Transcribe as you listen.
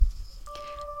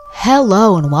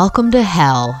Hello and welcome to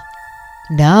Hell.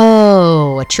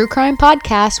 No, a true crime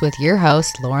podcast with your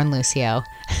host, Lauren Lucio.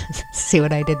 See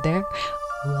what I did there?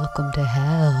 Welcome to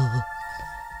Hell.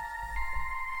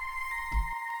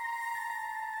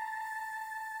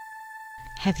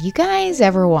 Have you guys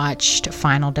ever watched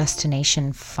Final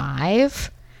Destination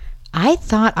 5? I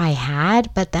thought I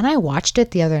had, but then I watched it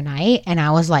the other night and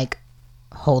I was like,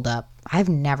 hold up, I've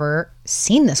never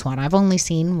seen this one. I've only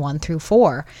seen 1 through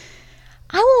 4.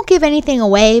 I won't give anything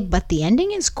away, but the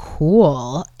ending is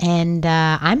cool, and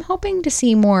I'm hoping to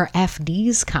see more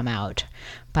FDs come out.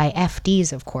 By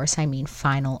FDs, of course, I mean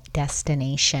Final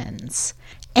Destinations.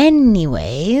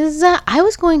 Anyways, I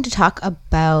was going to talk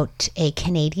about a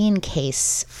Canadian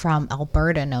case from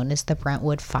Alberta known as the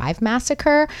Brentwood 5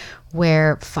 massacre,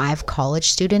 where 5 college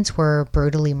students were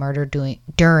brutally murdered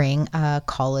during a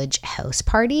college house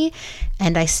party.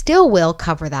 And I still will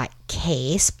cover that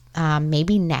case,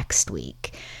 maybe next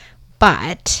week.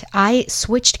 But I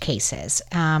switched cases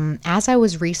as I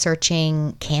was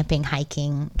researching camping,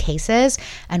 hiking cases,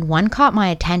 and one caught my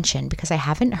attention because I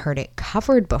haven't heard it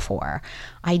covered before.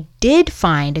 I did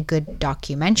find a good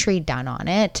documentary done on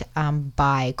it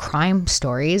by Crime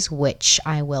Stories, which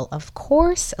I will, of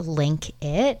course, link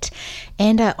it.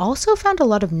 And I also found a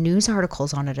lot of news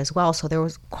articles on it as well, so there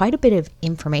was quite a bit of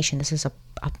information. This is a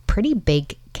pretty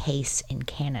big case in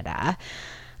Canada.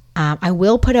 I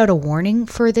will put out a warning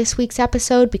for this week's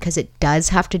episode because it does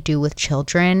have to do with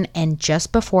children. And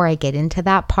just before I get into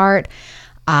that part,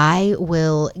 I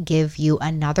will give you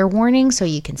another warning so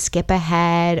you can skip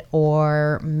ahead,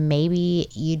 or maybe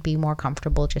you'd be more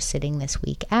comfortable just sitting this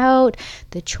week out.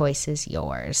 The choice is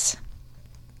yours.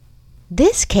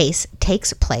 This case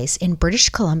takes place in British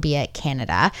Columbia,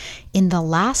 Canada, in the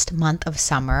last month of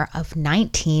summer of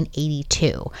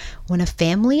 1982, when a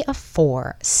family of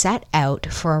 4 set out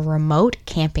for a remote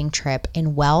camping trip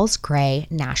in Wells Gray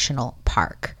National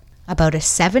Park, about a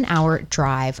 7-hour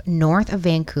drive north of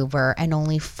Vancouver and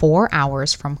only 4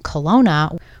 hours from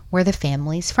Kelowna, where the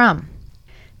family's from.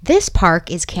 This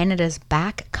park is Canada's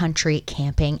backcountry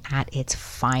camping at its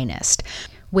finest,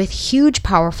 with huge,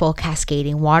 powerful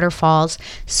cascading waterfalls,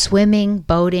 swimming,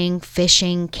 boating,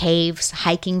 fishing, caves,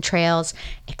 hiking trails,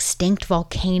 extinct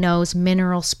volcanoes,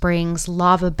 mineral springs,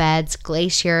 lava beds,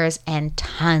 glaciers, and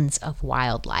tons of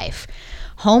wildlife.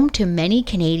 Home to many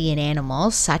Canadian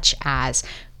animals such as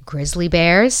grizzly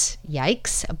bears,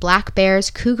 yikes, black bears,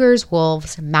 cougars,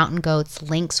 wolves, mountain goats,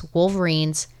 lynx,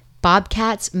 wolverines,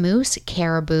 bobcats, moose,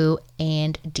 caribou,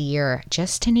 and deer,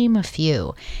 just to name a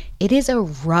few. It is a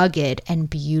rugged and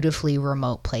beautifully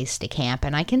remote place to camp,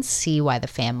 and I can see why the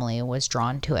family was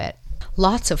drawn to it.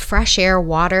 Lots of fresh air,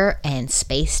 water, and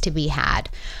space to be had.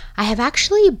 I have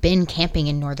actually been camping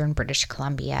in northern British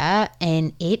Columbia,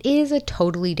 and it is a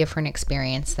totally different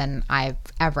experience than I've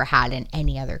ever had in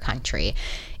any other country.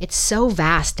 It's so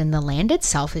vast, and the land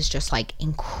itself is just like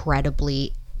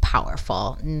incredibly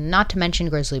powerful, not to mention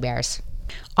grizzly bears.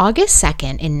 August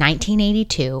 2nd in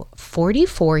 1982,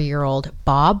 44-year-old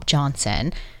Bob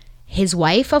Johnson, his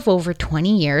wife of over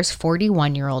 20 years,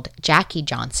 41-year-old Jackie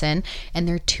Johnson, and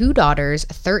their 2 daughters,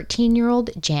 13-year-old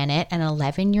Janet and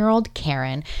 11-year-old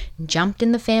Karen, jumped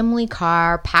in the family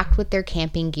car, packed with their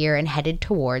camping gear, and headed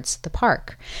towards the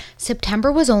park.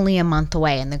 September was only a month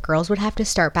away, and the girls would have to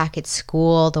start back at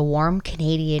school. The warm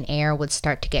Canadian air would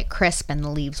start to get crisp, and the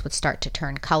leaves would start to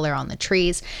turn color on the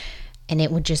trees. And it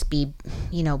would just be,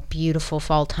 beautiful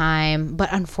fall time. But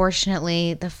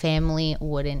unfortunately, the family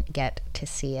wouldn't get to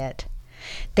see it.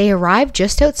 They arrived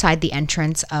just outside the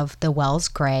entrance of the Wells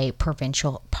Gray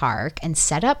Provincial Park and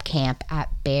set up camp at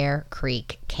Bear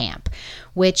Creek Camp,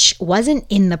 which wasn't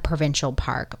in the provincial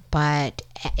park, but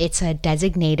it's a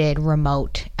designated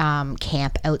remote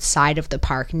camp outside of the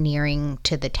park nearing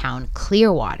to the town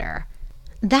Clearwater.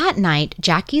 That night,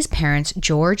 Jackie's parents,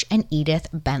 George and Edith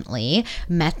Bentley,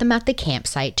 met them at the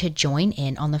campsite to join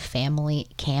in on the family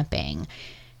camping.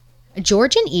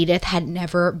 George and Edith had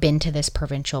never been to this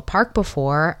provincial park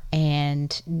before,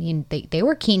 and they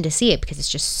were keen to see it because it's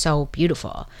just so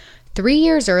beautiful. 3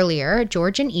 years earlier,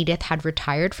 George and Edith had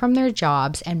retired from their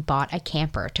jobs and bought a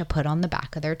camper to put on the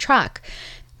back of their truck.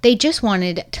 They just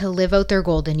wanted to live out their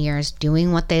golden years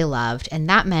doing what they loved, and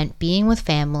that meant being with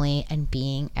family and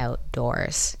being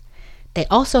outdoors. They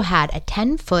also had a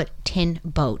 10-foot tin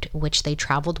boat, which they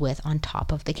traveled with on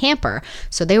top of the camper,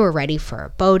 so they were ready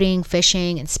for boating,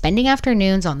 fishing, and spending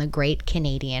afternoons on the Great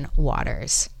Canadian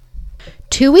Waters.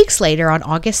 2 weeks later, on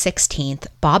August 16th,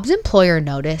 Bob's employer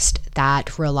noticed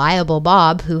that reliable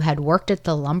Bob, who had worked at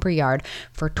the lumberyard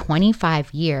for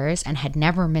 25 years and had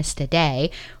never missed a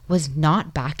day, was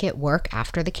not back at work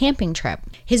after the camping trip.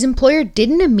 His employer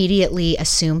didn't immediately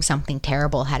assume something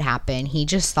terrible had happened. He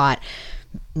just thought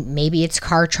maybe it's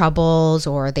car troubles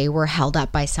or they were held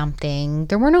up by something.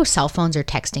 There were no cell phones or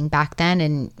texting back then,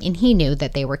 and he knew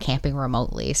that they were camping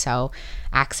remotely, so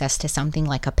access to something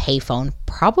like a payphone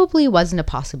probably wasn't a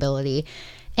possibility.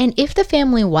 And if the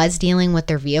family was dealing with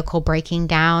their vehicle breaking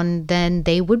down, then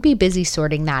they would be busy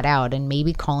sorting that out, and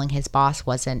maybe calling his boss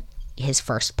wasn't his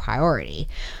first priority.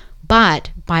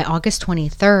 But by August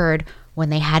 23rd, when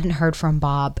they hadn't heard from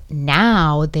Bob,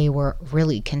 now they were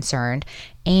really concerned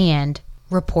and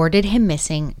reported him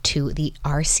missing to the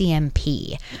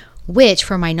RCMP, which,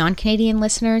 for my non-Canadian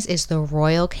listeners, is the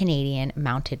Royal Canadian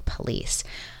Mounted Police.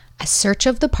 A search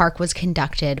of the park was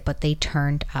conducted, but they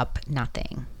turned up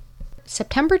nothing.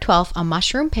 September 12th, a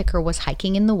mushroom picker was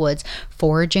hiking in the woods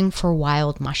foraging for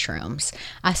wild mushrooms.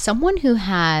 Someone who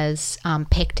has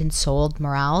picked and sold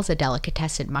morels, a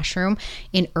delicatessen mushroom,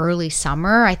 in early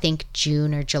summer, I think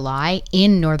June or July,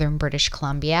 in northern British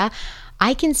Columbia,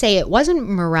 I can say it wasn't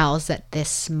morels that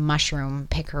this mushroom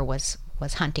picker was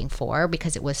hunting for,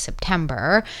 because it was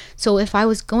September. So if I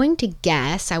was going to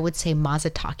guess, I would say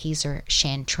mazatakis or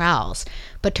chanterelles.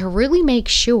 But to really make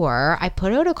sure, I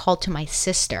put out a call to my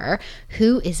sister,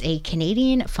 who is a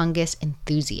Canadian fungus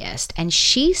enthusiast, and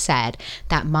she said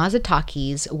that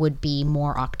mazatakis would be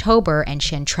more October and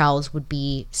chanterelles would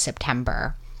be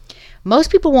September.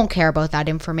 Most people won't care about that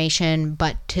information,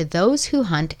 but to those who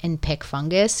hunt and pick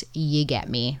fungus, you get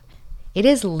me. It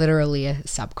is literally a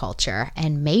subculture,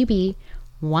 and maybe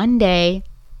one day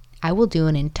I will do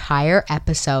an entire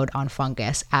episode on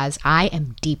fungus, as I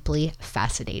am deeply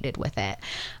fascinated with it.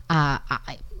 I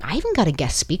even got a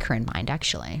guest speaker in mind,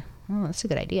 actually. Oh, that's a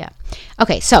good idea.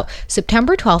 Okay, so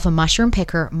September 12th, a mushroom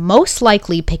picker, most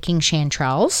likely picking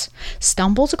chanterelles,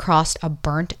 stumbles across a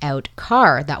burnt out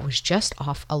car that was just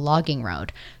off a logging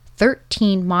road,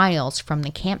 13 miles from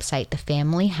the campsite the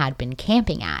family had been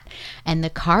camping at, and the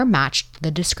car matched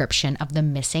the description of the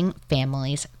missing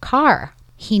family's car.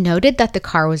 He noted that the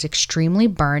car was extremely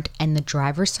burnt and the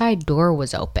driver's side door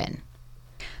was open.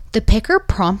 The picker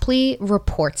promptly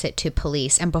reports it to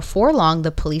police, and before long,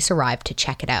 the police arrive to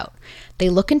check it out. They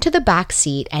look into the back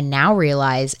seat and now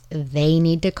realize they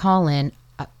need to call in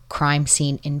a crime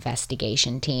scene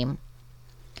investigation team.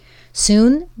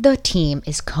 Soon, the team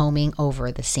is combing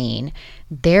over the scene.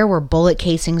 There were bullet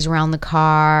casings around the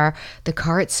car. The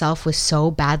car itself was so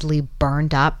badly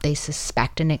burned up, they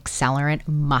suspect an accelerant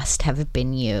must have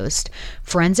been used.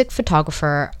 Forensic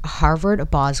photographer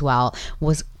Harvard Boswell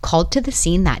was called to the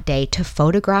scene that day to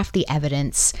photograph the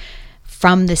evidence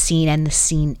from the scene and the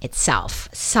scene itself.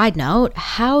 Side note,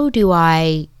 how do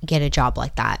I get a job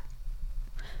like that?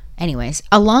 Anyways,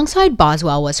 alongside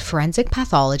Boswell was forensic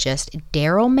pathologist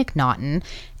Daryl McNaughton,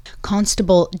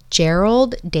 Constable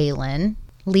Gerald Dalen,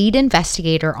 lead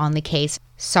investigator on the case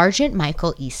Sergeant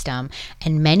Michael Eastham,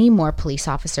 and many more police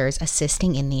officers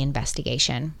assisting in the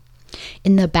investigation.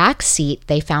 In the back seat,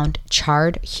 they found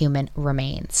charred human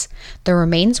remains. The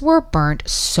remains were burnt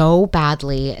so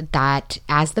badly that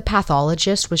as the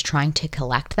pathologist was trying to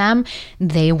collect them,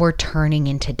 they were turning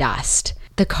into dust.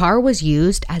 The car was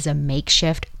used as a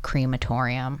makeshift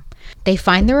crematorium. They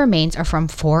find the remains are from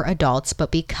 4 adults,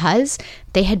 but because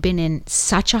they had been in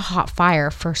such a hot fire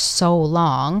for so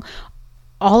long,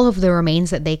 all of the remains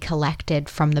that they collected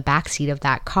from the backseat of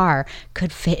that car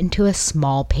could fit into a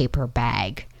small paper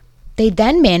bag. They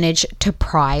then managed to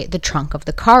pry the trunk of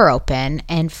the car open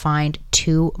and find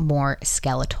 2 more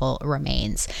skeletal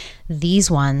remains, these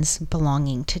ones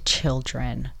belonging to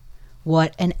children.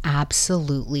 What an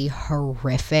absolutely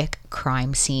horrific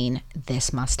crime scene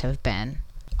this must have been.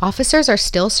 Officers are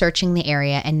still searching the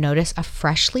area and notice a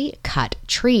freshly cut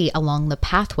tree along the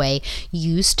pathway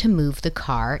used to move the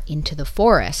car into the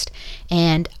forest.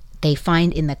 And they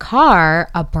find in the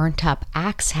car a burnt up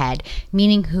axe head,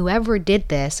 meaning whoever did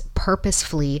this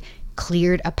purposefully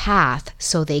cleared a path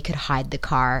so they could hide the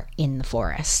car in the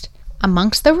forest.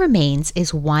 Amongst the remains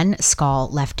is one skull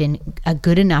left in a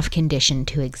good enough condition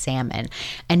to examine.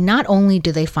 And not only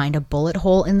do they find a bullet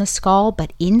hole in the skull,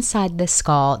 but inside the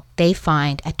skull, they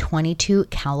find a .22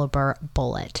 caliber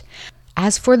bullet.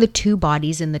 As for the 2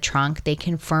 bodies in the trunk, they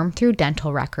confirm through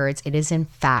dental records it is in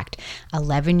fact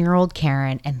 11-year-old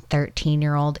Karen and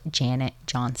 13-year-old Janet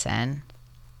Johnson.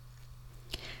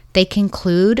 They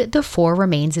conclude the 4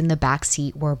 remains in the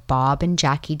backseat were Bob and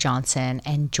Jackie Johnson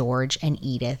and George and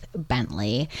Edith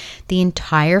Bentley. The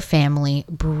entire family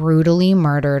brutally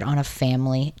murdered on a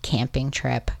family camping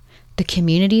trip. The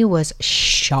community was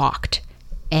shocked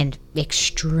and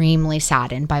extremely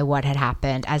saddened by what had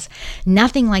happened, as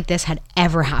nothing like this had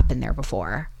ever happened there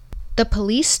before. The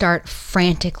police start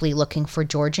frantically looking for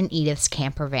George and Edith's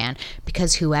camper van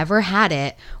because whoever had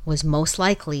it was most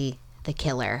likely the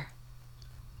killer.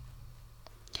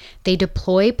 They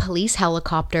deploy police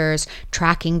helicopters,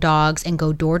 tracking dogs, and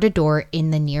go door to door in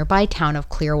the nearby town of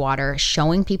Clearwater,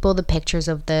 showing people the pictures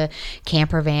of the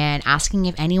camper van, asking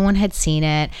if anyone had seen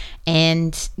it.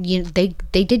 And they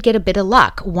did get a bit of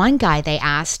luck. One guy they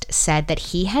asked said that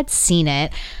he had seen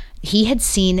it. He had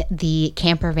seen the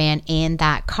camper van and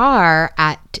that car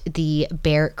at the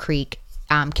Bear Creek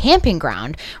camping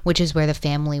ground, which is where the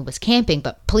family was camping,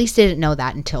 but police didn't know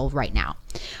that until right now.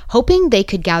 Hoping they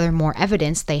could gather more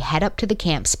evidence, they head up to the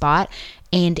camp spot,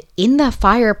 and in the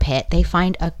fire pit, they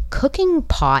find a cooking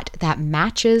pot that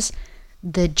matches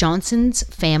the Johnson's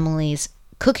family's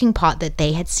cooking pot that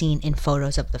they had seen in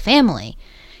photos of the family.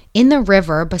 In the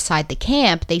river beside the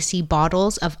camp, they see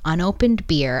bottles of unopened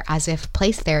beer as if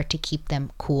placed there to keep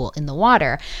them cool in the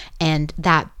water. And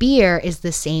that beer is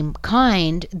the same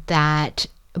kind that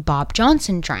Bob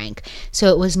Johnson drank. So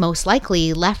it was most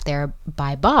likely left there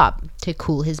by Bob to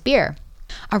cool his beer.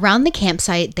 Around the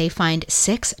campsite, they find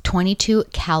 6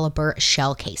 .22 caliber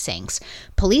shell casings.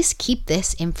 Police keep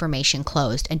this information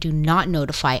closed and do not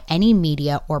notify any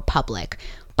media or public.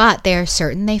 But they are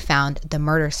certain they found the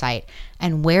murder site,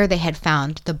 and where they had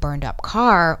found the burned up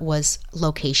car was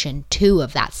location 2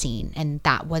 of that scene, and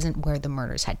that wasn't where the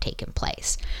murders had taken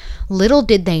place. Little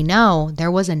did they know there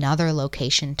was another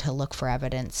location to look for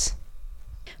evidence.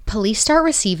 Police start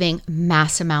receiving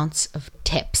mass amounts of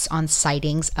tips on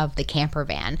sightings of the camper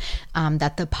van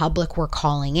that the public were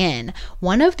calling in.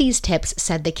 One of these tips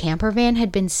said the camper van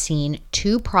had been seen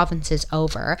 2 provinces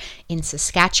over in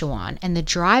Saskatchewan, and the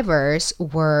drivers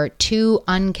were 2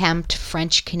 unkempt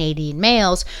French-Canadian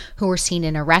males who were seen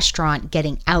in a restaurant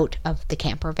getting out of the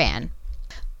camper van.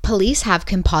 Police have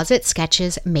composite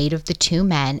sketches made of the 2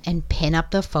 men and pin up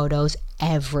the photos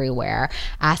everywhere,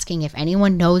 asking if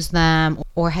anyone knows them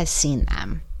or has seen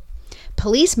them.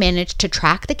 Police managed to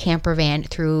track the camper van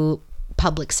through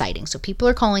public sightings. So people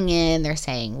are calling in, they're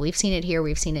saying, we've seen it here,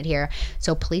 we've seen it here.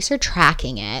 So police are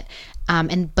tracking it,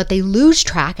 but they lose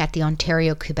track at the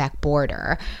Ontario-Quebec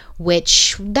border,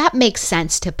 which that makes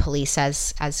sense to police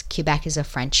as Quebec is a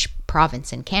French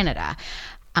province in Canada.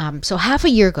 So half a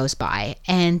year goes by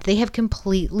and they have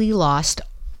completely lost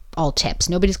all tips.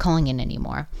 Nobody's calling in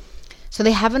anymore. So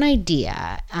they have an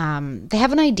idea.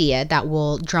 That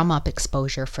will drum up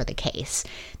exposure for the case.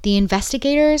 The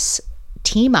investigators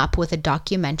team up with a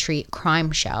documentary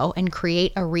crime show and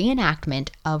create a reenactment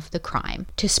of the crime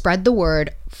to spread the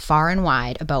word far and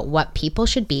wide about what people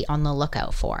should be on the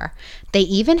lookout for. They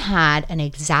even had an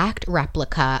exact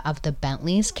replica of the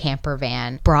Bentley's camper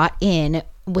van brought in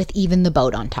with even the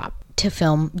boat on top to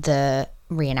film the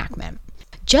reenactment.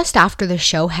 Just after the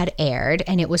show had aired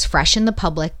and it was fresh in the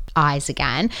public eyes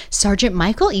again, Sergeant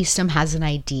Michael Eastham has an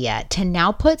idea to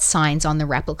now put signs on the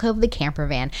replica of the camper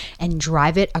van and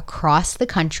drive it across the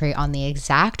country on the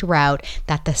exact route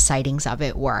that the sightings of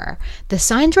it were. The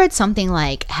signs read something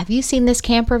like, "Have you seen this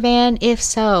camper van? If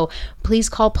so, please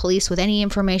call police with any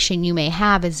information you may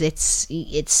have, as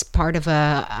it's part of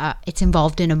it's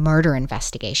involved in a murder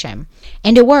investigation."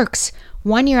 And it works.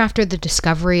 1 year after the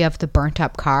discovery of the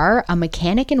burnt-up car, a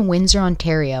mechanic in Windsor,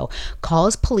 Ontario,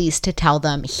 calls police to tell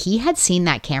them he had seen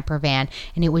that camper van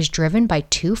and it was driven by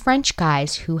 2 French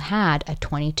guys who had a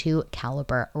 .22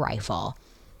 caliber rifle.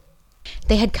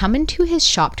 They had come into his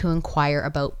shop to inquire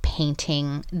about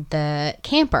painting the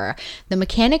camper. The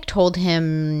mechanic told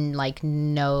him,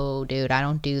 no, dude, I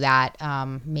don't do that.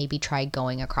 Maybe try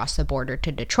going across the border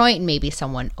to Detroit and maybe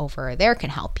someone over there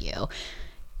can help you.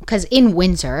 Because in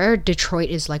Windsor, Detroit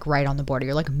is right on the border.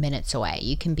 You're minutes away.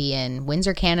 You can be in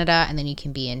Windsor, Canada, and then you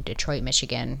can be in Detroit,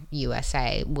 Michigan,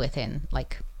 USA within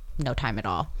no time at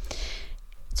all.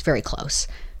 It's very close.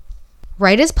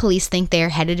 Right as police think they are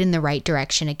headed in the right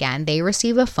direction again, they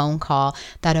receive a phone call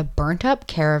that a burnt-up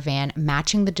caravan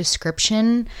matching the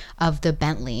description of the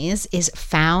Bentleys is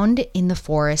found in the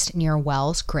forest near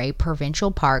Wells Gray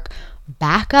Provincial Park,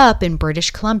 back up in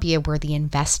British Columbia where the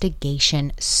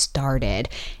investigation started.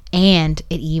 And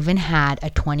it even had a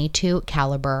 .22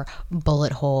 caliber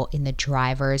bullet hole in the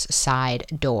driver's side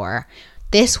door.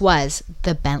 This was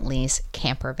the Bentley's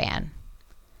camper van.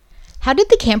 How did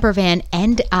the camper van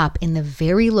end up in the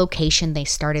very location they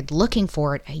started looking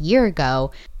for it a year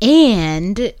ago?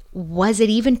 And was it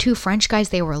even two French guys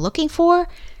they were looking for?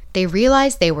 They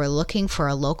realized they were looking for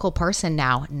a local person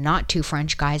now, not two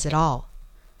French guys at all.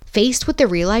 Faced with the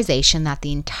realization that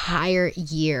the entire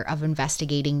year of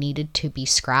investigating needed to be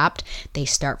scrapped, they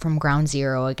start from ground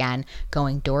zero again,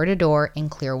 going door to door in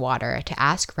Clearwater to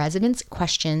ask residents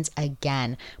questions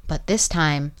again. But this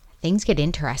time, things get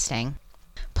interesting.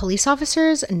 Police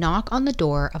officers knock on the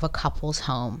door of a couple's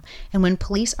home, and when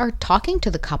police are talking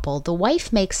to the couple, the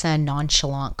wife makes a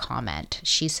nonchalant comment.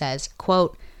 She says,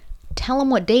 quote, "Tell him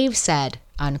what Dave said,"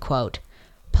 unquote.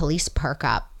 Police perk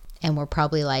up. And we're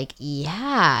probably like,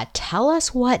 yeah, tell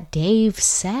us what Dave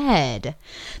said.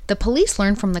 The police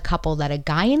learned from the couple that a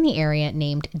guy in the area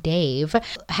named Dave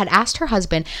had asked her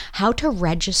husband how to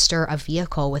register a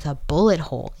vehicle with a bullet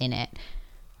hole in it.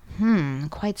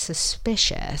 Quite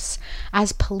suspicious.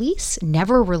 As police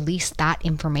never released that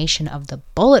information of the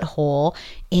bullet hole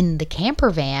in the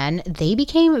camper van, they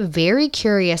became very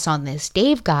curious on this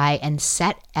Dave guy and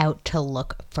set out to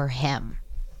look for him.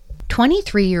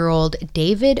 23-year-old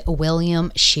David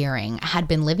William Shearing had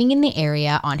been living in the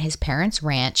area on his parents'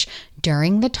 ranch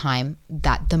during the time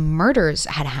that the murders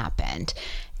had happened.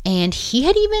 And he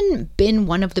had even been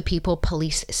one of the people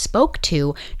police spoke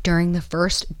to during the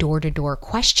first door-to-door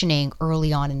questioning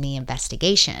early on in the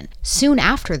investigation. Soon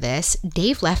after this,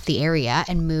 Dave left the area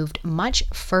and moved much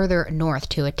further north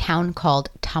to a town called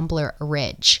Tumbler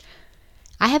Ridge.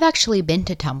 I have actually been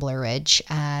to Tumbler Ridge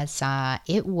as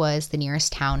it was the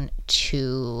nearest town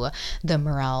to the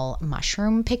morel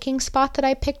mushroom picking spot that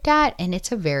I picked at, and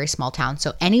it's a very small town.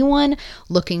 So anyone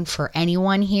looking for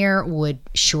anyone here would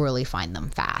surely find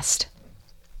them fast.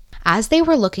 As they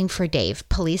were looking for Dave,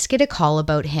 police get a call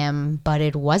about him, but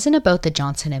it wasn't about the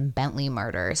Johnson and Bentley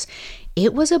murders.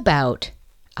 It was about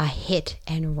a hit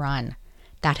and run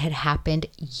that had happened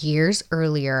years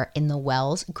earlier in the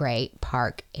Wells Gray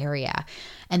Park area.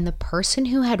 And the person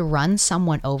who had run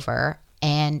someone over,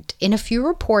 and in a few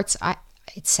reports,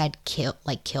 it said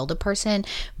killed a person,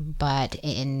 but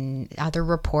in other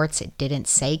reports it didn't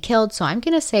say killed. So I'm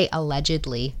going to say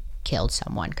allegedly killed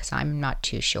someone because I'm not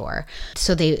too sure.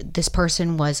 So this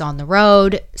person was on the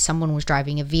road, someone was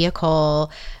driving a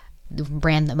vehicle,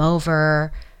 ran them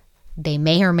over. They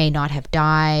may or may not have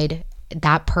died.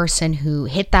 That person who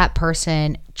hit that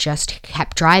person just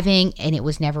kept driving and it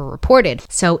was never reported.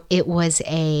 So it was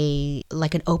an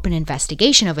open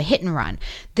investigation of a hit and run.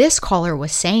 This caller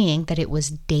was saying that it was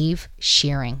Dave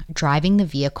Shearing driving the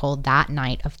vehicle that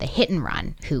night of the hit and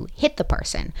run who hit the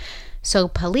person. So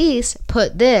police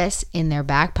put this in their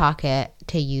back pocket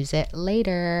to use it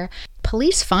later.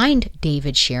 Police find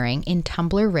David Shearing in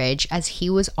Tumbler Ridge as he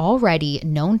was already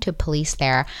known to police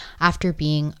there after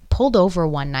being pulled over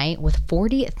one night with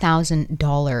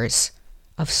 $40,000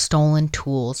 of stolen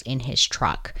tools in his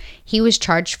truck. He was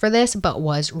charged for this but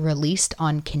was released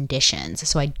on conditions,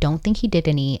 so I don't think he did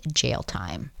any jail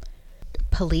time.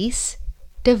 Police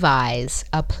devise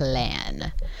a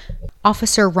plan.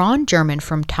 Officer Ron German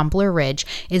from Tumbler Ridge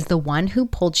is the one who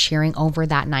pulled Shearing over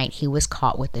that night he was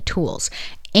caught with the tools.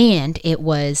 And it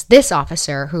was this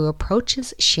officer who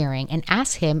approaches Shearing and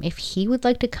asks him if he would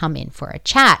like to come in for a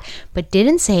chat, but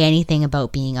didn't say anything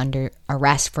about being under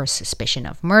arrest for suspicion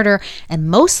of murder. And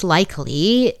most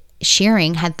likely,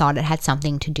 Shearing had thought it had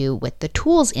something to do with the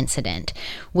tools incident,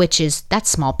 that's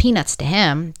small peanuts to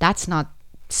him. That's not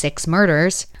 6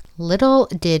 murders. Little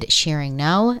did Shearing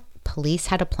know, police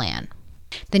had a plan.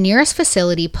 The nearest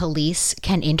facility police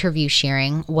can interview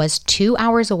Shearing was 2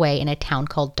 hours away in a town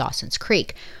called Dawson's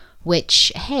Creek,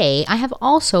 which, hey, I have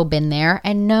also been there,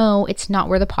 and no, it's not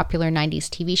where the popular 90s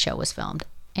TV show was filmed.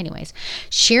 Anyways,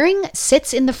 Shearing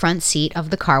sits in the front seat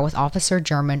of the car with Officer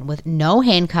German with no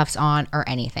handcuffs on or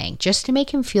anything, just to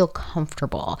make him feel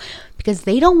comfortable, because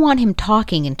they don't want him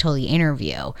talking until the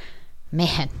interview.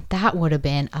 Man, that would have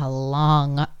been a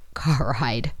long car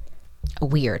ride. A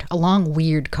long,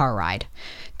 weird car ride.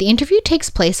 The interview takes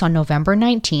place on November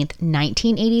 19th,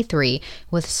 1983,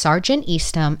 with Sergeant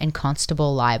Eastham and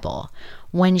Constable Leibel.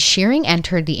 When Shearing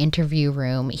entered the interview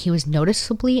room, he was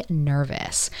noticeably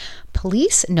nervous.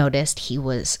 Police noticed he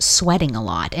was sweating a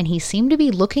lot, and he seemed to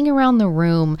be looking around the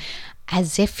room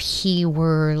as if he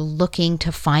were looking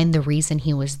to find the reason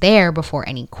he was there before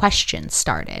any questions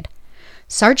started.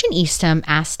 Sergeant Eastham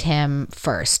asked him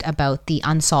first about the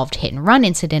unsolved hit-and-run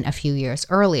incident a few years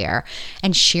earlier,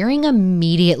 and Shearing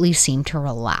immediately seemed to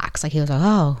relax. He was like,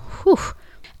 oh, whew.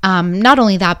 Not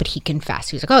only that, but he confessed.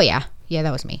 He was like, oh, yeah, that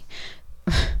was me.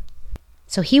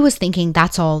 So he was thinking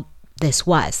that's all this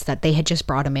was, that they had just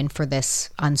brought him in for this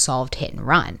unsolved hit and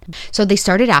run. So they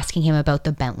started asking him about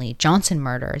the Bentley Johnson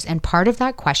murders. And part of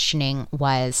that questioning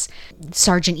was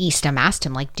Sergeant Eastham asked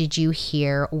him, like, did you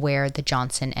hear where the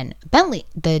Johnson and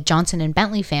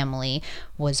Bentley family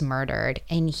was murdered?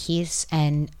 And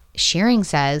Shearing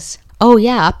says, oh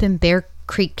yeah, up in Bear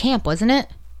Creek Camp, wasn't it?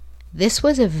 This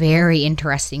was very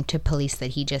interesting to police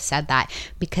that he just said that,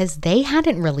 because they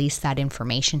hadn't released that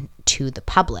information to the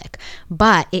public.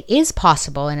 But it is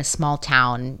possible in a small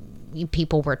town,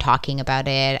 people were talking about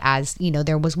it as,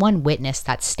 there was one witness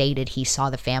that stated he saw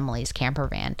the family's camper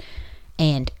van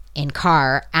and in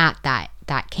car at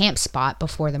that camp spot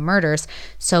before the murders.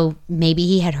 So maybe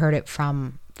he had heard it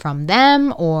from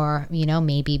them, or,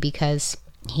 maybe because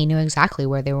he knew exactly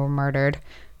where they were murdered.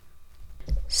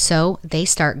 So they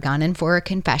start gunning for a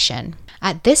confession.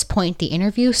 At this point, the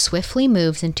interview swiftly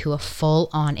moves into a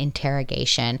full-on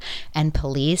interrogation, and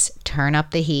police turn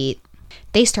up the heat.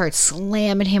 They start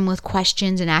slamming him with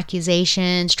questions and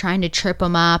accusations, trying to trip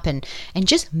him up and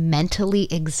just mentally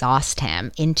exhaust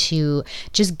him into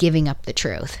just giving up the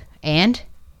truth. And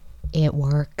it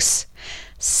works.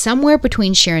 Somewhere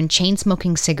between Shearing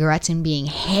chain-smoking cigarettes and being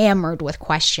hammered with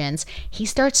questions, he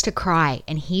starts to cry,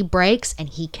 and he breaks and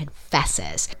he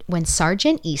confesses. When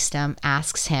Sergeant Eastham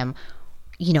asks him,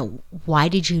 why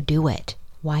did you do it?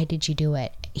 Why did you do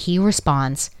it? He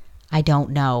responds, I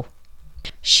don't know.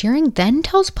 Shearing then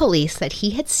tells police that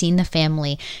he had seen the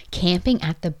family camping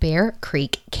at the Bear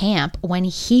Creek camp when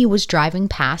he was driving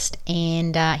past,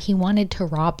 and he wanted to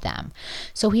rob them.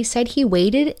 So he said he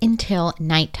waited until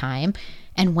nighttime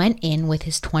and went in with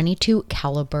his .22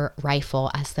 caliber rifle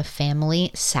as the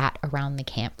family sat around the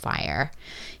campfire.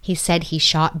 He said he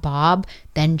shot Bob,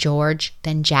 then George,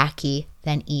 then Jackie,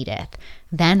 then Edith,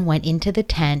 then went into the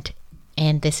tent.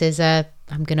 And this is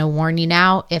I'm going to warn you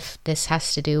now if this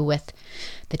has to do with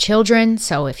the children.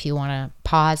 So if you want to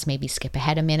pause, maybe skip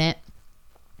ahead a minute,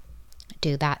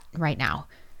 do that right now.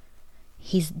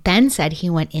 He then said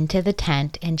he went into the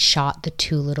tent and shot the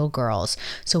 2 little girls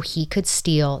so he could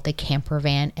steal the camper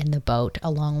van and the boat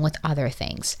along with other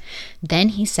things. Then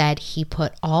he said he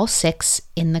put all 6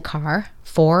 in the car,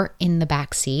 4 in the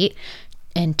back seat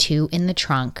and 2 in the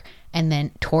trunk, and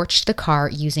then torched the car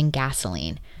using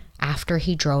gasoline after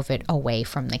he drove it away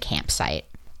from the campsite.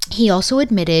 He also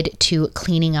admitted to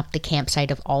cleaning up the campsite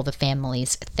of all the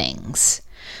family's things.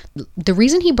 The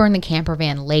reason he burned the camper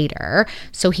van later,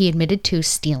 so he admitted to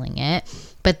stealing it,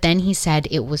 but then he said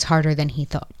it was harder than he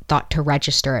thought to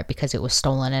register it because it was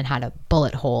stolen and had a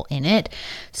bullet hole in it.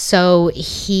 So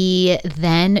he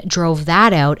then drove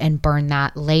that out and burned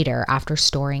that later after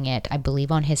storing it, I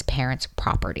believe, on his parents'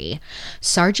 property.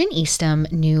 Sergeant Eastham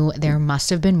knew there must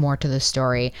have been more to the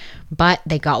story, but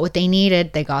they got what they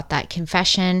needed. They got that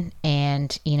confession,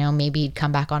 and, maybe he'd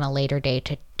come back on a later day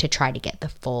to try to get the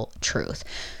full truth.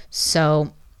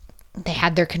 So they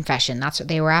had their confession. That's what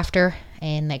they were after,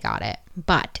 and they got it.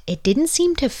 But it didn't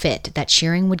seem to fit that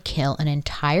Shearing would kill an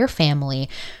entire family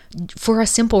for a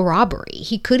simple robbery.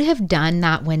 He could have done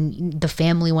that when the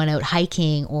family went out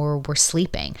hiking or were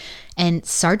sleeping. And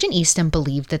Sergeant Eastham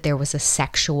believed that there was a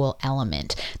sexual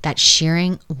element that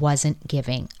Shearing wasn't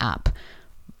giving up.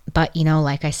 But,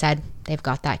 like I said, they've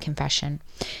got that confession.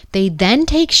 They then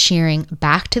take Shearing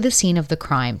back to the scene of the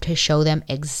crime to show them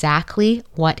exactly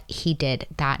what he did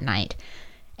that night.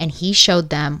 And he showed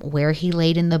them where he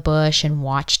laid in the bush and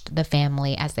watched the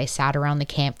family as they sat around the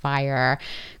campfire,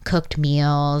 cooked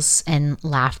meals, and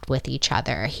laughed with each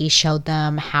other. He showed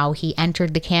them how he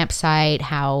entered the campsite,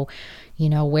 how,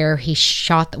 where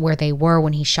they were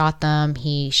when he shot them.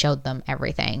 He showed them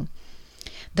everything.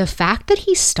 The fact that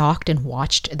he stalked and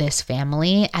watched this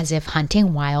family as if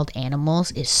hunting wild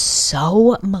animals is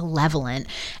so malevolent,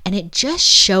 and it just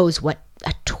shows what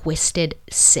a twisted,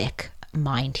 sick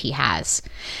mind he has.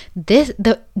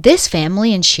 This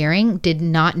family and Shearing did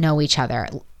not know each other.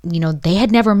 They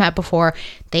had never met before.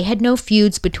 They had no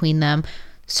feuds between them.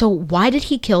 So why did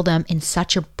he kill them in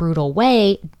such a brutal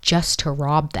way just to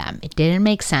rob them? It didn't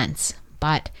make sense,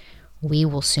 but we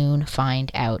will soon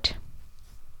find out.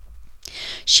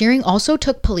 Shearing also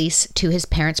took police to his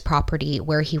parents' property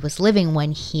where he was living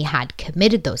when he had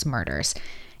committed those murders.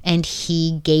 And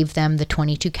he gave them the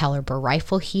 .22 caliber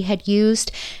rifle he had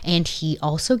used, and he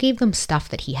also gave them stuff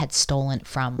that he had stolen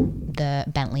from the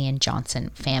Bentley and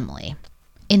Johnson family.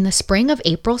 In the spring of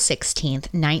April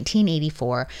 16th,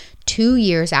 1984, 2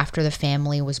 years after the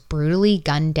family was brutally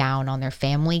gunned down on their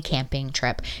family camping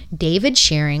trip, David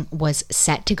Shearing was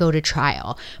set to go to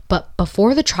trial. But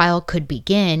before the trial could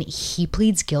begin, he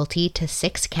pleads guilty to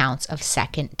 6 counts of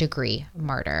second-degree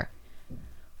murder.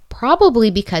 probably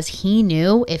because he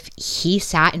knew if he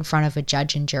sat in front of a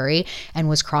judge and jury and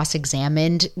was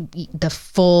cross-examined, the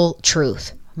full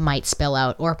truth might spill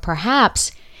out. Or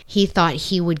perhaps he thought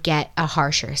he would get a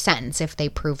harsher sentence if they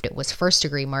proved it was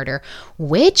first-degree murder,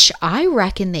 which I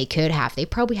reckon they could have. They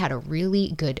probably had a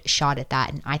really good shot at that,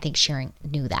 and I think Shearing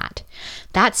knew that.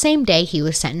 That same day, he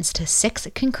was sentenced to 6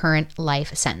 concurrent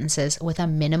life sentences with a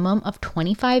minimum of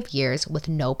 25 years with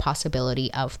no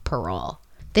possibility of parole.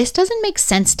 This doesn't make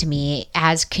sense to me,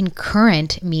 as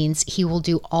concurrent means he will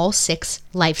do all 6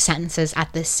 life sentences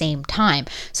at the same time.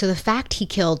 So the fact he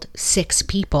killed 6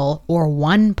 people or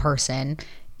 1 person,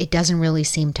 it doesn't really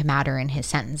seem to matter in his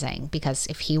sentencing, because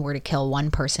if he were to kill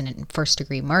 1 person in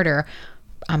first-degree murder,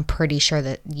 I'm pretty sure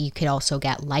that you could also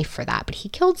get life for that. But he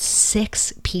killed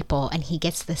 6 people and he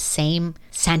gets the same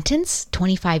sentence,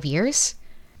 25 years.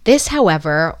 This,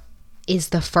 however, is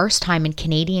the first time in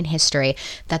Canadian history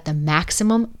that the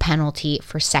maximum penalty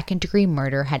for second-degree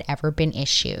murder had ever been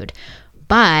issued.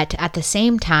 But at the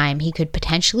same time, he could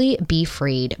potentially be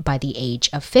freed by the age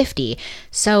of 50.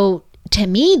 So to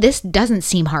me, this doesn't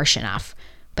seem harsh enough.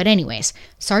 But anyways,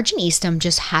 Sergeant Eastham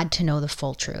just had to know the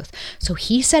full truth. So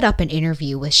he set up an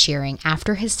interview with Shearing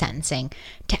after his sentencing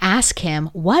to ask him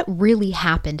what really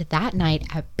happened that night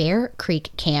at Bear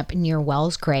Creek Camp near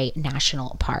Wells Gray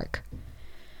National Park.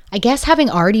 I guess having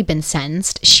already been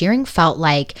sentenced, Shearing felt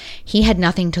like he had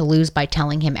nothing to lose by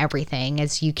telling him everything,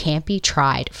 as you can't be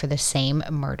tried for the same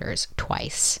murders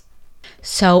twice.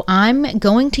 So I'm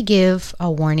going to give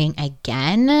a warning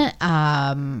again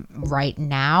right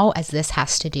now, as this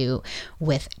has to do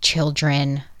with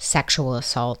children, sexual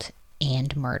assault,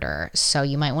 and murder. So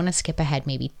you might want to skip ahead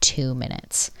maybe 2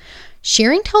 minutes.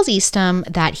 Shearing tells Eastham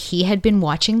that he had been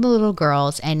watching the little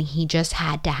girls and he just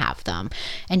had to have them,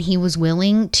 and he was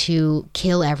willing to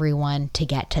kill everyone to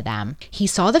get to them. He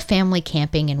saw the family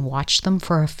camping and watched them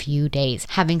for a few days,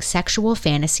 having sexual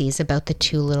fantasies about the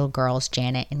 2 little girls,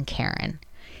 Janet and Karen.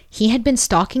 He had been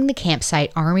stalking the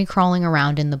campsite, army crawling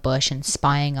around in the bush and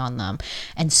spying on them,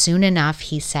 and soon enough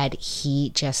he said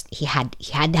he had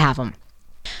to have them,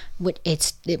 which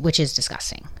is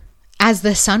disgusting. As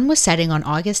the sun was setting on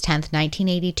August 10th,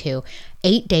 1982,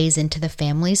 8 days into the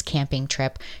family's camping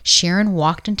trip, Shearing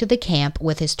walked into the camp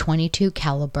with his .22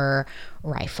 caliber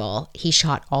rifle. He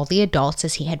shot all the adults,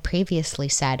 as he had previously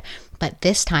said, but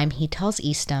this time he tells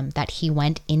Eastham that he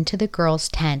went into the girls'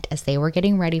 tent as they were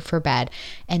getting ready for bed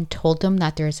and told them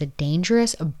that there's a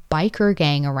dangerous biker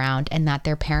gang around and that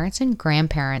their parents and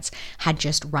grandparents had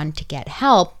just run to get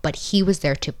help, but he was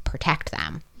there to protect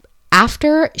them.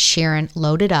 After Shearing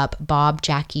loaded up Bob,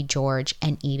 Jackie, George,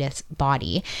 and Edith's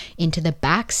body into the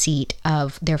back seat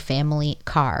of their family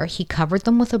car, he covered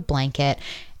them with a blanket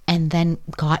and then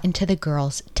got into the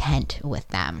girls' tent with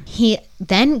them. He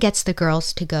then gets the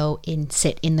girls to go and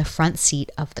sit in the front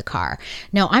seat of the car.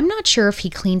 Now, I'm not sure if he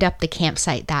cleaned up the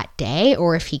campsite that day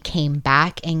or if he came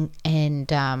back and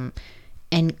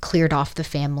cleared off the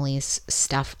family's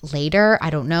stuff later. I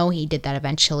don't know. He did that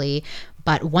eventually.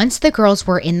 But once the girls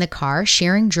were in the car,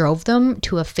 Shearing drove them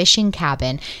to a fishing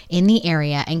cabin in the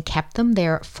area and kept them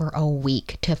there for a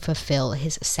week to fulfill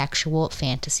his sexual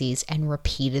fantasies and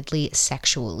repeatedly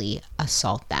sexually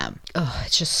assault them. Oh,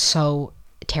 it's just so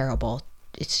terrible.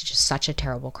 It's just such a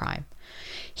terrible crime.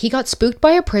 He got spooked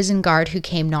by a prison guard who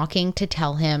came knocking to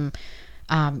tell him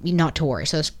not to worry.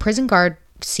 So this prison guard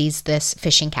sees this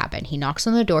fishing cabin. He knocks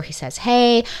on the door. He says,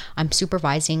 "Hey, I'm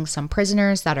supervising some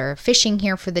prisoners that are fishing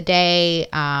here for the day.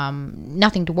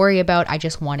 Nothing to worry about. I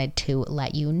just wanted to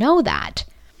let you know that."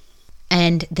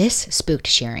 And this spooked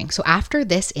Shearing. So after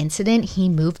this incident, he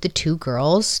moved the 2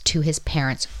 girls to his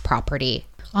parents' property.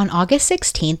 On August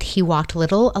 16th, he walked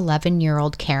little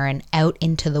 11-year-old Karen out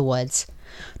into the woods,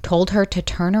 told her to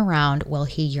turn around while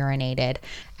he urinated.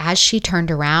 As she turned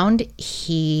around,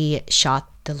 he shot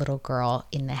the little girl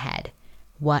in the head.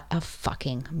 What a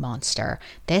fucking monster.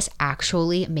 This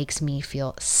actually makes me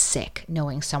feel sick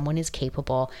knowing someone is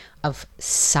capable of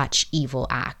such evil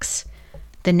acts.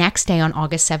 The next day, on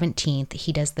August 17th,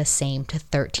 he does the same to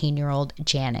 13-year-old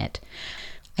Janet.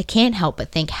 I can't help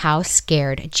but think how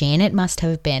scared Janet must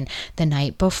have been the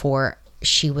night before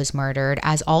she was murdered,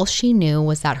 as all she knew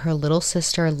was that her little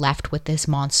sister left with this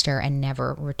monster and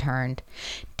never returned.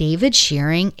 David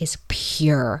Shearing is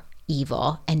pure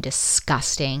evil and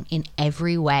disgusting in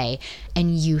every way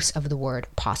and use of the word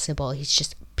possible. He's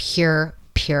just pure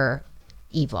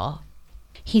evil.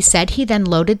 He said he then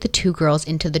loaded the 2 girls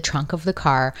into the trunk of the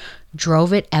car,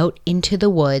 drove it out into the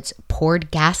woods,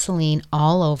 poured gasoline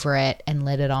all over it, and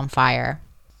lit it on fire.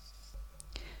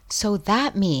 So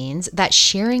that means that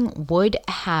Shearing would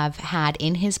have had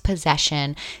in his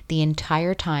possession the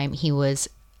entire time he was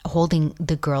holding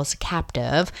the girls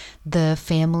captive, the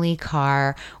family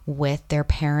car with their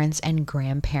parents and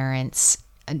grandparents'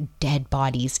 dead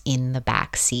bodies in the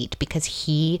back seat because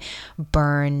he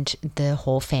burned the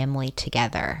whole family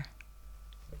together.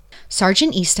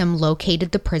 Sergeant Eastham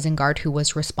located the prison guard who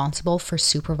was responsible for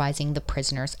supervising the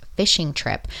prisoner's fishing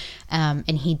trip. And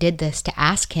he did this to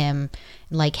ask him,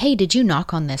 like, hey, did you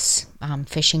knock on this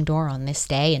fishing door on this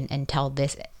day and tell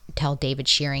David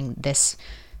Shearing this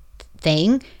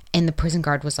thing? And the prison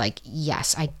guard was like,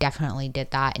 yes, I definitely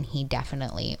did that. And he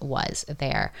definitely was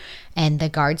there. And the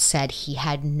guard said he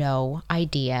had no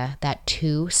idea that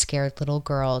 2 scared little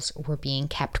girls were being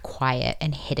kept quiet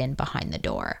and hidden behind the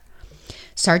door.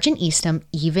 Sergeant Eastham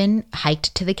even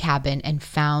hiked to the cabin and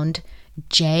found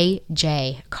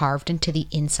JJ carved into the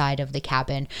inside of the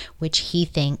cabin, which he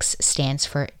thinks stands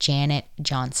for Janet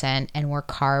Johnson, and were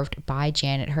carved by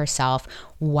Janet herself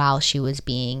while she was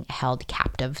being held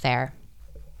captive there.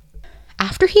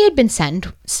 After he had been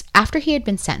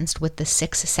sentenced with the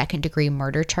 6 second-degree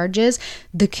murder charges,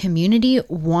 the community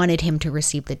wanted him to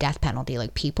receive the death penalty.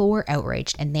 Like, people were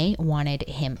outraged and they wanted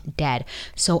him dead.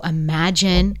 So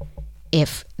imagine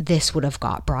if this would have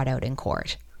got brought out in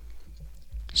court.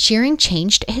 Shearing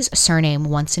changed his surname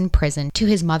once in prison to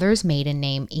his mother's maiden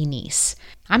name, Eunice.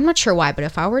 I'm not sure why, but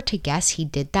if I were to guess, he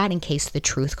did that in case the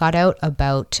truth got out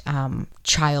about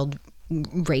child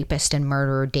rapist and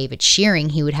murderer David Shearing.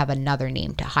 He would have another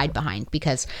name to hide behind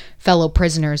because fellow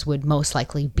prisoners would most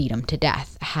likely beat him to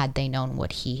death had they known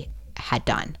what he had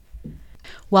done.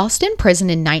 Whilst in prison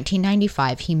in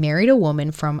 1995, he married a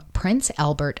woman from Prince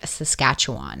Albert,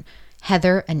 Saskatchewan,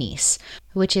 Heather Anise,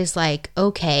 which is like,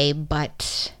 okay,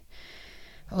 but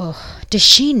does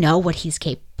she know what he's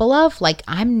capable of?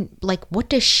 What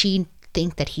does she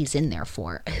think that he's in there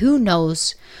for? Who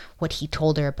knows what he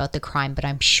told her about the crime, but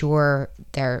I'm sure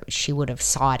she would have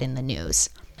saw it in the news.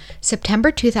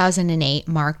 September 2008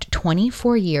 marked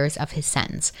 24 years of his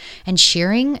sentence, and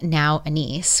Shearing, now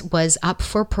Anise, was up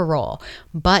for parole,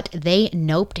 but they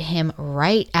noped him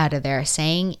right out of there,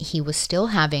 saying he was still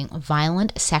having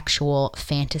violent sexual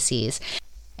fantasies,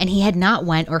 and he had not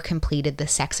went or completed the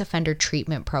sex offender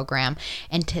treatment program,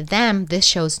 and to them, this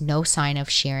shows no sign of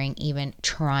Shearing even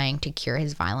trying to cure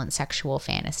his violent sexual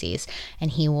fantasies,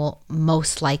 and he will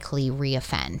most likely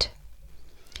reoffend.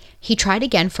 He tried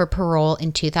again for parole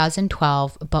in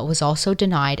 2012, but was also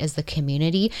denied as the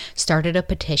community started a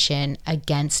petition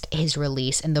against his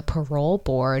release, and the parole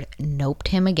board noped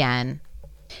him again.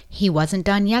 He wasn't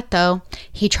done yet, though.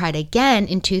 He tried again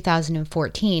in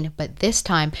 2014, but this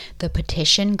time the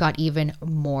petition got even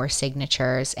more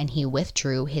signatures, and he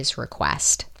withdrew his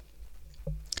request.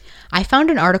 I found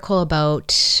an article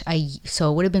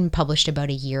so it would have been published about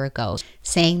a year ago,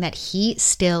 saying that he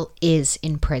still is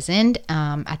imprisoned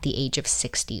at the age of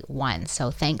 61.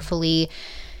 So thankfully,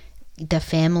 the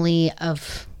family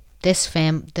of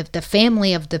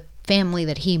the family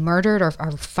that he murdered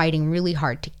are fighting really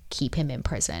hard to keep him in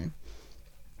prison.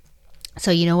 So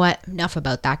you know what? Enough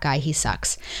about that guy. He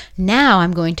sucks. Now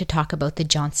I'm going to talk about the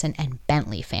Johnson and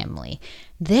Bentley family.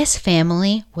 This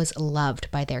family was loved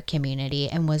by their community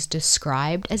and was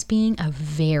described as being a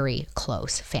very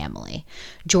close family.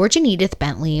 George and Edith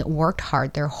Bentley worked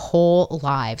hard their whole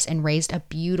lives and raised a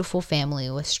beautiful family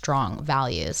with strong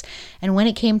values. And when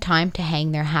it came time to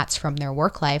hang their hats from their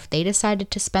work life, they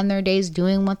decided to spend their days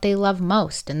doing what they love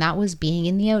most, and that was being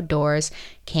in the outdoors,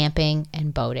 camping,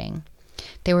 and boating.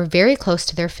 They were very close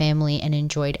to their family and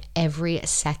enjoyed every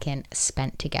second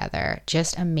spent together.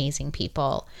 Just amazing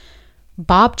people.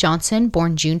 Bob Johnson,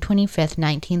 born June 25th,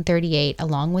 1938,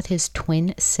 along with his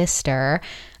twin sister,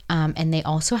 and they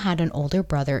also had an older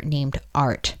brother named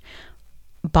Art.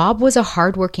 Bob was a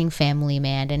hardworking family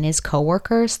man, and his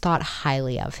coworkers thought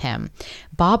highly of him.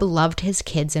 Bob loved his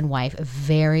kids and wife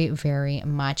very, very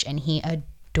much, and he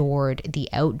adored the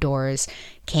outdoors,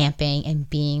 camping, and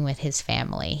being with his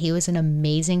family. He was an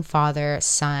amazing father,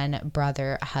 son,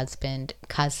 brother, husband,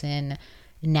 cousin,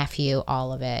 nephew,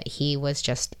 all of it. He was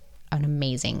just an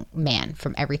amazing man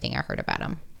from everything I heard about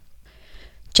him.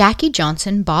 Jackie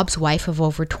Johnson, Bob's wife of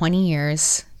over 20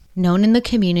 years, known in the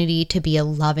community to be a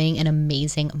loving and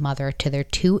amazing mother to their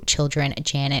 2 children,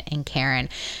 Janet and Karen.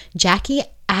 Jackie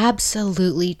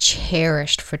absolutely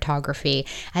cherished photography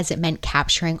as it meant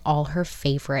capturing all her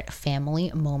favorite family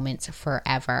moments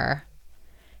forever.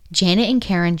 Janet and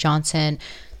Karen Johnson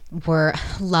were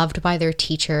loved by their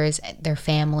teachers, their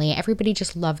family. Everybody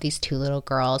just loved these 2 little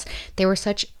girls. They were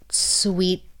such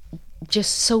sweet,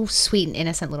 just so sweet and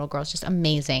innocent little girls, just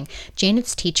amazing.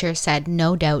 Janet's teacher said,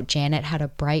 no doubt Janet had a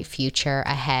bright future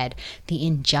ahead. The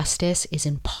injustice is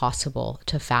impossible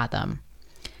to fathom.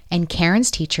 And Karen's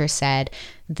teacher said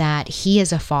that he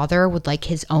as a father would like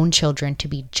his own children to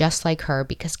be just like her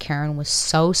because Karen was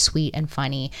so sweet and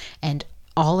funny and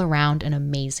all around an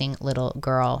amazing little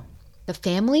girl. The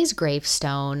family's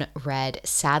gravestone read,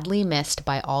 "Sadly missed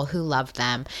by all who loved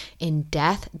them. In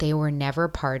death, they were never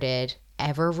parted,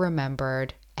 ever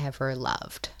remembered, ever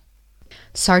loved."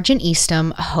 Sergeant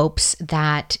Eastham hopes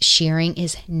that Shearing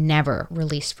is never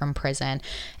released from prison,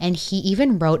 and he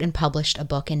even wrote and published a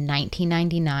book in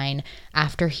 1999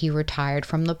 after he retired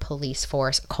from the police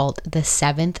force called The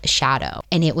Seventh Shadow,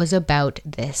 and it was about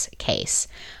this case.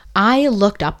 I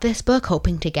looked up this book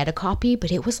hoping to get a copy,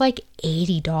 but it was like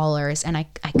 $80 and I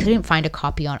couldn't find a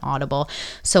copy on Audible.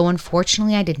 So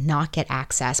unfortunately, I did not get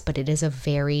access, but it is a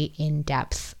very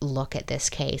in-depth look at this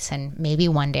case, and maybe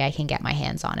one day I can get my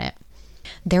hands on it.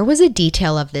 There was a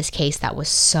detail of this case that was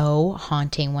so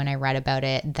haunting when I read about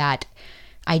it that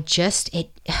I just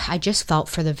felt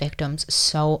for the victims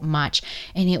so much.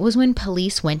 And it was when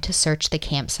police went to search the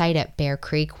campsite at Bear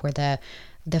Creek where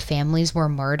the families were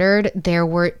murdered. There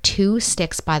were 2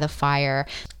 sticks by the fire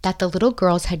that the little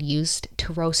girls had used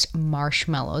to roast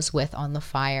marshmallows with on the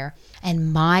fire.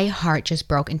 And my heart just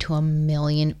broke into a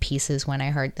million pieces when I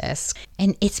heard this.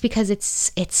 And it's because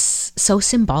it's so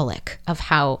symbolic of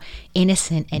how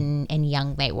innocent and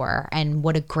young they were and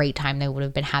what a great time they would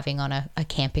have been having on a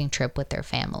camping trip with their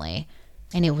family.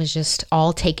 And it was just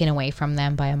all taken away from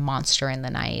them by a monster in the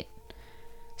night.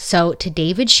 So to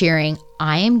David Shearing,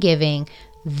 I am giving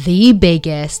the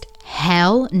biggest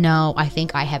hell no I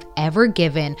think I have ever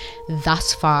given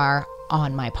thus far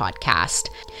on my podcast.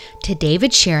 To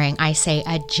David Shearing, I say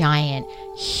a giant,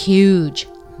 huge,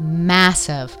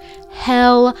 massive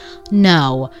hell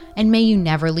no. And may you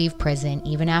never leave prison.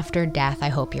 Even after death, I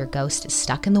hope your ghost is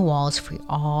stuck in the walls for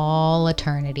all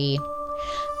eternity.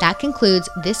 That concludes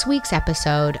this week's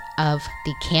episode of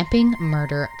the camping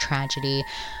murder tragedy.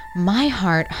 My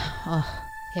heart,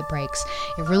 it breaks.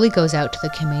 It really goes out to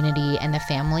the community and the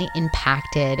family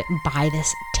impacted by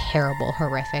this terrible,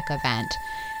 horrific event.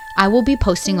 I will be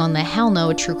posting on the Hell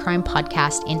No True Crime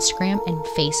Podcast Instagram and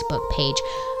Facebook page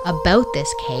about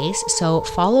this case, so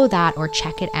follow that or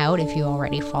check it out if you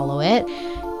already follow it.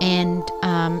 And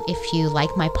if you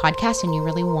like my podcast and you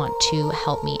really want to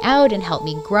help me out and help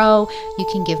me grow, you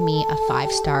can give me a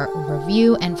 5-star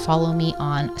review and follow me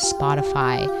on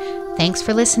Spotify. Thanks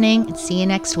for listening and see you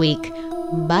next week.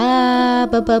 Bye.